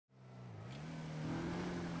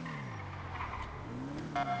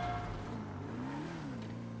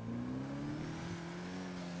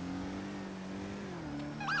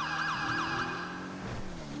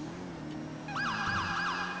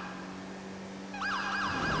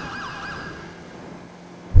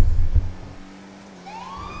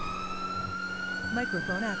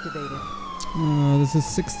Microphone activated. This is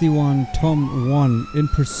 61 Tom 1 in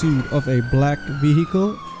pursuit of a black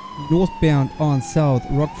vehicle northbound on South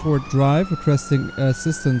Rockford Drive, requesting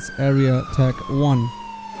assistance, area tag 1.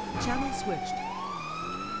 Channel switched.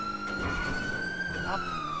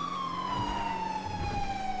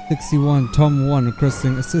 61 Tom 1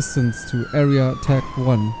 requesting assistance to area tag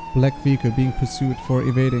 1. Black vehicle being pursued for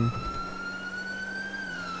evading.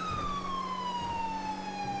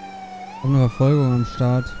 Ich habe eine Verfolgung am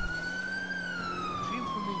Start. Schieben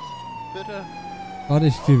für mich, bitte.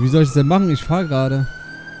 Warte, wie soll ich das denn machen? Ich fahre gerade.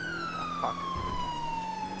 Fuck.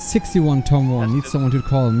 61 Tom 1 needs someone to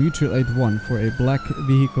call Mutual Aid 1 for a black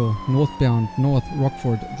vehicle northbound North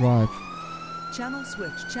Rockford Drive. Channel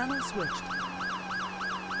switched. Channel switched.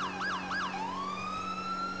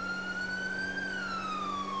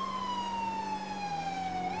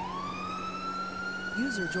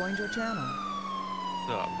 User joined your channel.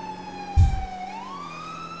 Stop.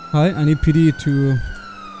 Hi, I need PD to...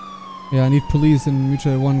 Yeah, I need police in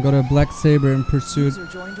Mutual Aid 1. Got a black Sabre in pursuit. User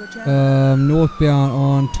joined your channel. Northbound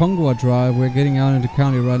on Tongwa Drive. We're getting out into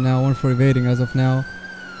county right now. One for evading as of now.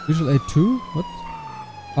 Mutual Aid 2? What?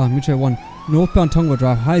 Ah, Mutual Aid 1. Northbound Tongwa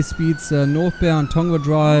Drive. High speeds. Northbound Tongwa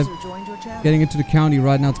Drive. User joined your channel. Getting into the county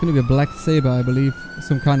right now. It's going to be a black Sabre, I believe.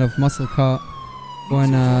 Some kind of muscle car.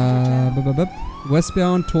 Going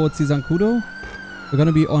westbound towards Zancudo. We're going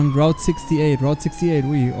to be on Route 68. Route 68.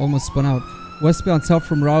 We almost spun out. Westbound south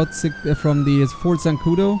from Route from the Fort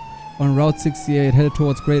Zancudo on Route 68, headed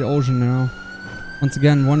towards Great Ocean now. Once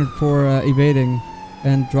again, wanted for evading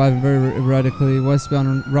and driving very erratically. Westbound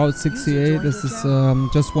on Route 68. This is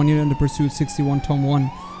just one unit in the pursuit. 61 Tom 1.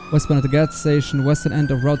 Westbound at the gas station, western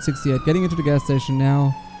end of Route 68. Getting into the gas station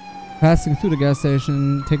now. Passing through the gas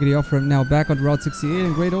station, taking the off ramp now. Back on Route 68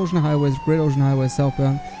 and Great Ocean Highway. Great Ocean Highway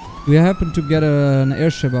southbound. We happen to get an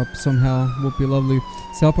airship up somehow. Would be lovely.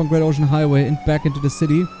 Southbound Great Ocean Highway and back into the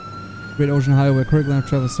city. Great Ocean Highway. Correct line of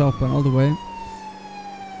travel southbound all the way.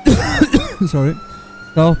 Sorry.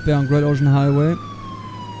 Southbound Great Ocean Highway.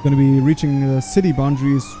 Going to be reaching the city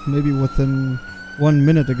boundaries maybe within 1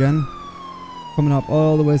 minute again. Coming up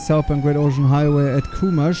all the way southbound Great Ocean Highway at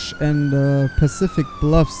Kumash and Pacific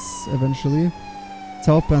Bluffs eventually.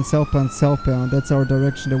 Southbound, southbound, southbound. That's our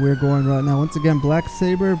direction that we're going right now. Once again, black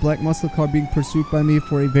Sabre, black muscle car being pursued by me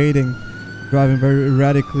for evading. Driving very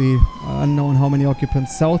erratically. Unknown how many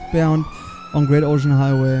occupants. Southbound on Great Ocean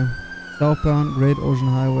Highway. Southbound Great Ocean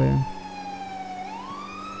Highway.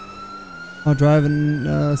 Now driving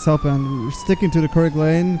southbound. We're sticking to the correct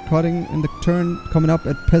lane. Cutting in the turn. Coming up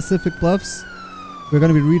at Pacific Bluffs. We're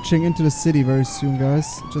going to be reaching into the city very soon,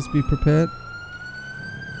 guys. Just be prepared.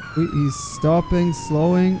 He's stopping,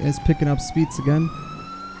 slowing, is picking up speeds again.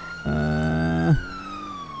 Going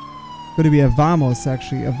to be a Vamos,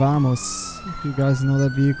 actually. A Vamos, if you guys know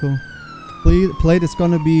that vehicle. Plate is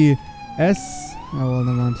going to be S. Oh, well,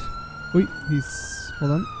 never mind. Wait, he's...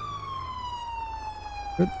 Hold on.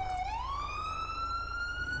 Good.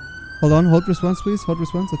 Hold on, hold response, please. Hold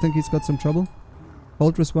response. I think he's got some trouble.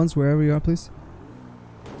 Hold response wherever you are, please.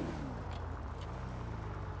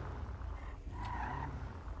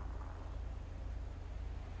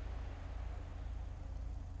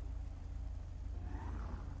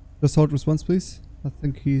 Just hold response, please. I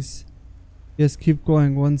think he's... Yes, keep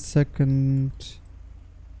going. 1 second.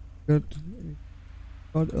 Good.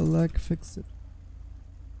 Got a lag. Fix it.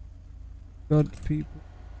 Got people.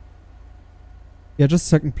 Yeah, just a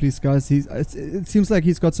second, please, guys. It seems like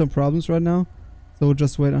he's got some problems right now. So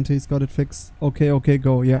just wait until he's got it fixed. Okay, okay,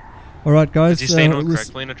 go. Yeah. Alright, guys. Is he staying on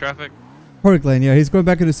correct lane of traffic? Correct lane, yeah. He's going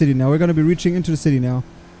back into the city now. We're going to be reaching into the city now.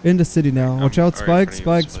 In the city now. Watch out, spikes,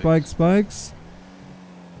 spikes, spikes, spikes.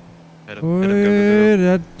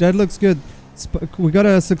 Wait, that looks good. We got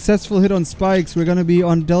a successful hit on spikes. We're gonna be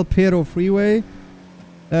on Del Perro Freeway.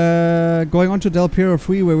 Going onto Del Perro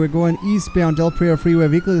Freeway. We're going eastbound Del Perro Freeway.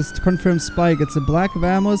 Vehicle is confirmed spike. It's a black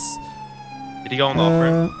Vamos. Did he go on the off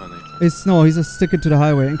ramp? No, he's just sticking to the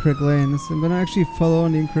highway, incorrect lane. So I'm gonna actually follow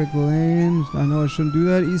on the incorrect lane. I know I shouldn't do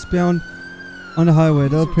that. Eastbound on the highway,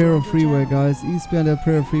 Del Perro Freeway, guys. Eastbound Del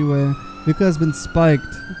Perro Freeway. Vehicle has been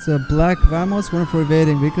spiked. It's a black Vamos, one for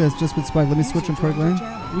evading. Vehicle has just been spiked. Let me switch on correct lane.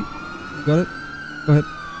 Got it? Go ahead.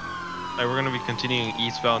 Alright, we're going to be continuing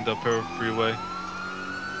eastbound Del Perro Freeway.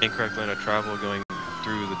 Incorrect lane of travel going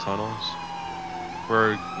through the tunnels.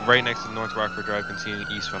 We're right next to North Rockford Drive, continuing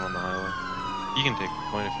eastbound on the highway. You can take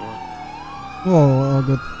the point if you want. Oh, all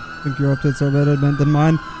good. I think your updates are better than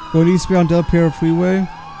mine. Going eastbound Del Piero Freeway.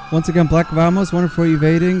 Once again, Black Vamos, 104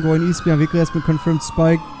 evading. Going eastbound, vehicle has been confirmed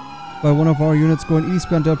spiked by one of our units. Going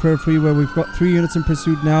eastbound Del Piero Freeway. We've got 3 units in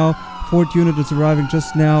pursuit now. 4th unit is arriving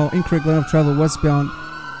just now. Incorrect lane of travel westbound.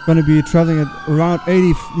 Going to be traveling at around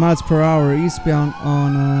 80 miles per hour eastbound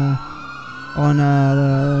on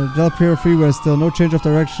Del Piero Freeway still. No change of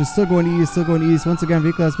direction. Still going east, still going east. Once again,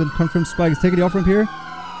 vehicle has been confirmed spiked. He's taking the off ramp here.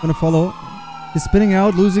 Gonna follow. He's spinning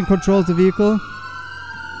out, losing control of the vehicle.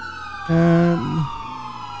 And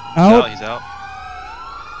out. He's out.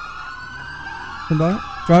 Stand by.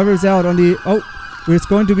 Driver is out on the. Oh, it's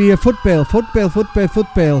going to be a foot bail. Foot bail, foot bail, foot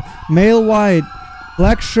bail. Male white.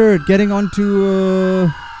 Black shirt getting onto.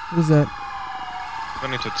 What is that?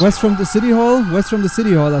 West from the city hall? West from the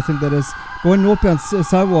city hall, I think that is. Going northbound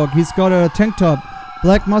sidewalk. He's got a tank top.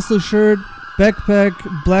 Black muscle shirt. Backpack.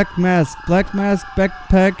 Black mask. Black mask.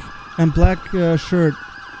 Backpack. And black shirt.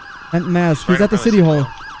 And mask. He's at the city hall.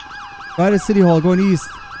 Right at city hall. Going east.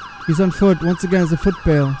 He's on foot. Once again, it's a foot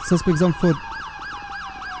bail. Suspect's on foot.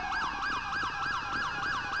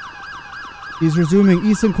 He's resuming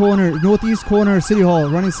eastern corner, northeast corner, city hall,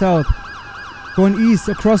 running south. Going east,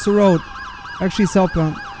 across the road. Actually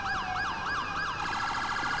southbound.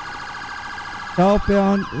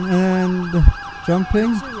 Southbound and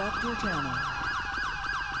jumping. User left your channel.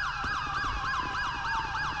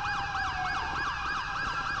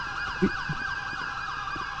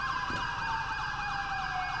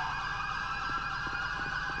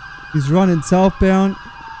 He's running southbound.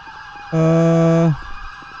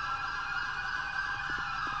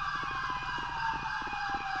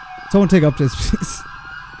 Someone take updates, please.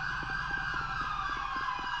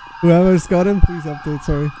 Whoever's got him, please update,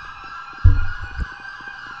 sorry.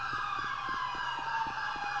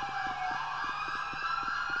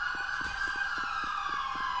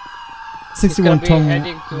 Gonna 61 be Tom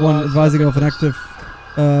heading 1 towards advising of an active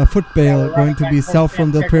foot bail going to be south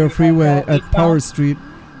from Del Piero Freeway at Power Street.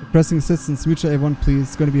 Requesting assistance, mutual A1 please.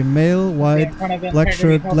 It's going to be a male, white, black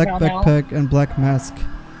shirt, black backpack and black mask.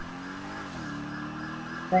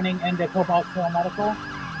 Running into Cobalt Hill Medical.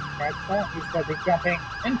 He's going to be jumping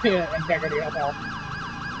into Integrity Hotel.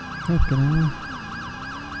 Okay.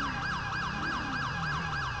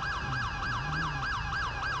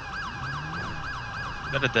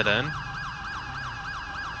 Is that a dead end?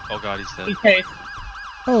 Oh god, he's dead. He's chased.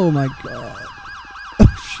 Oh my god.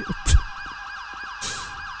 Oh shit.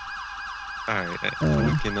 Alright,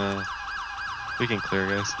 we can clear,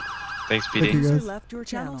 guys. Thanks, PD. Thank you, guys. User left your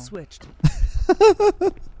channel. Switched.